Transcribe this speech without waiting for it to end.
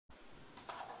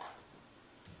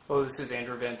Hello, this is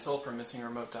Andrew Van Til from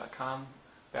MissingRemote.com,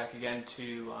 back again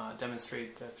to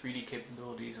demonstrate the 3D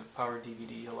capabilities of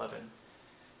PowerDVD 11.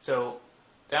 So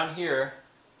down here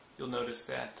you'll notice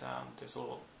that there's a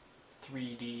little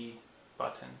 3D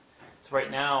button. So right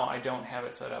now I don't have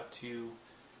it set up to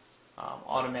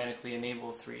automatically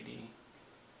enable 3D,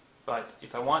 but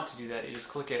if I want to do that, you just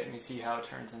click it and you see how it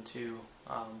turns into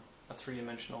a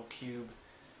three-dimensional cube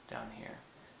down here.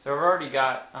 So I've already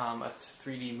got a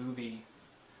 3D movie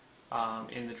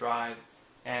in the drive,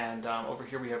 and over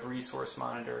here we have resource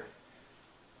monitor,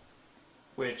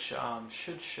 which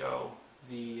should show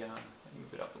the let me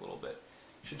move it up a little bit,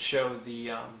 should show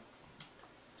the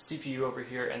CPU over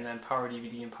here, and then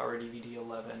PowerDVD and PowerDVD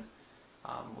 11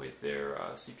 with their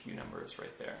CPU numbers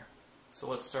right there. So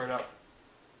let's start up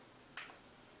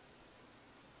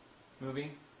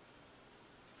movie.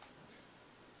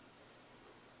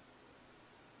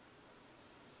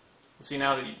 See,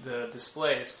 now that the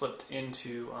display is flipped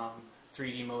into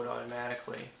 3D mode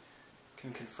automatically.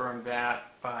 Can confirm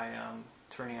that by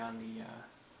turning on the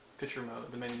picture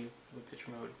mode, the menu for the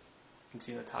picture mode. You can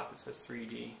see in the top it says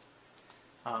 3D.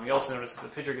 You also notice that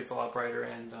the picture gets a lot brighter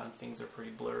and things are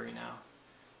pretty blurry now.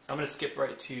 So I'm going to skip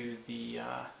right to the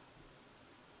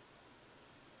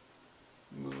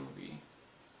movie.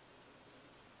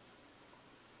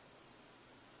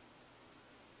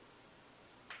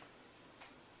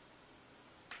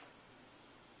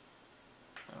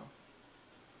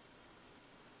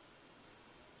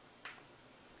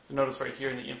 Notice right here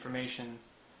in the information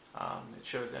it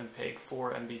shows MPEG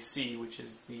 4 MBC, which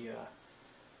is the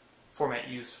format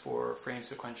used for frame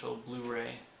sequential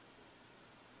Blu-ray.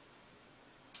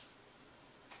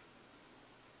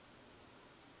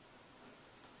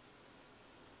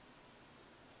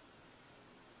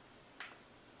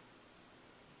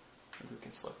 Maybe we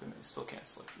can select the menu. Still can't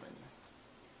select the menu.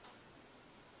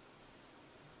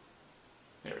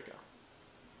 There we go.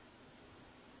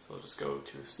 So we'll just go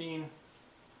to a scene.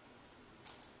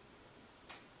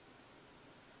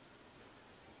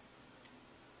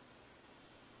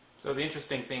 So the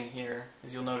interesting thing here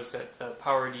is you'll notice that the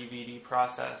PowerDVD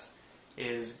process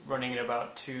is running at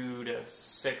about 2 to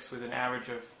 6 with an average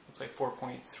of, looks like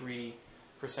 4.3%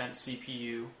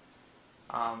 CPU,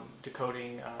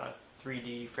 decoding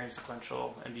 3D frame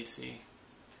sequential NBC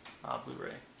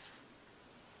Blu-ray.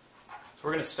 So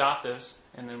we're going to stop this,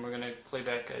 and then we're going to play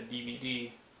back a DVD,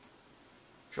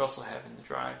 which you also have in the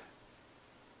drive.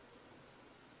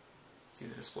 See,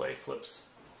 the display flips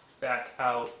back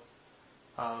out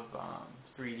of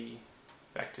 3D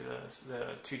back to the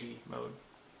 2D mode.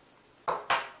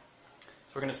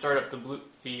 So we're going to start up the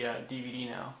DVD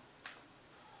now.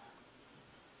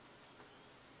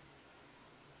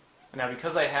 And now,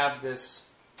 because I have this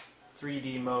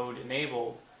 3D mode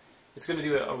enabled, it's going to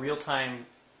do a real-time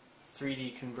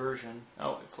 3D conversion.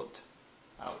 Oh, it flipped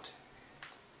out.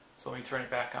 So let me turn it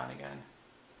back on again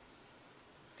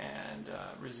and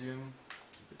resume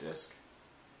the disc.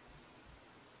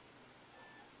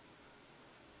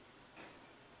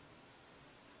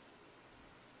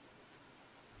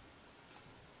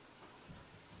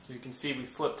 So you can see we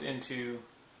flipped into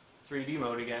 3D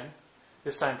mode again,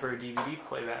 this time for a DVD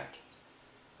playback.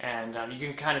 And you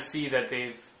can kind of see that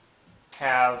the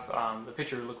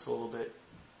picture looks a little bit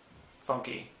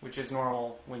funky, which is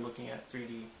normal when looking at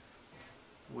 3D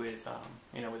with,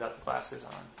 without the glasses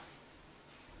on.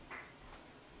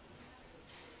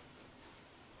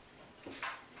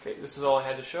 Okay, this is all I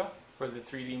had to show for the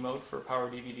 3D mode for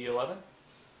PowerDVD 11. Hope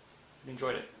you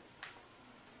enjoyed it.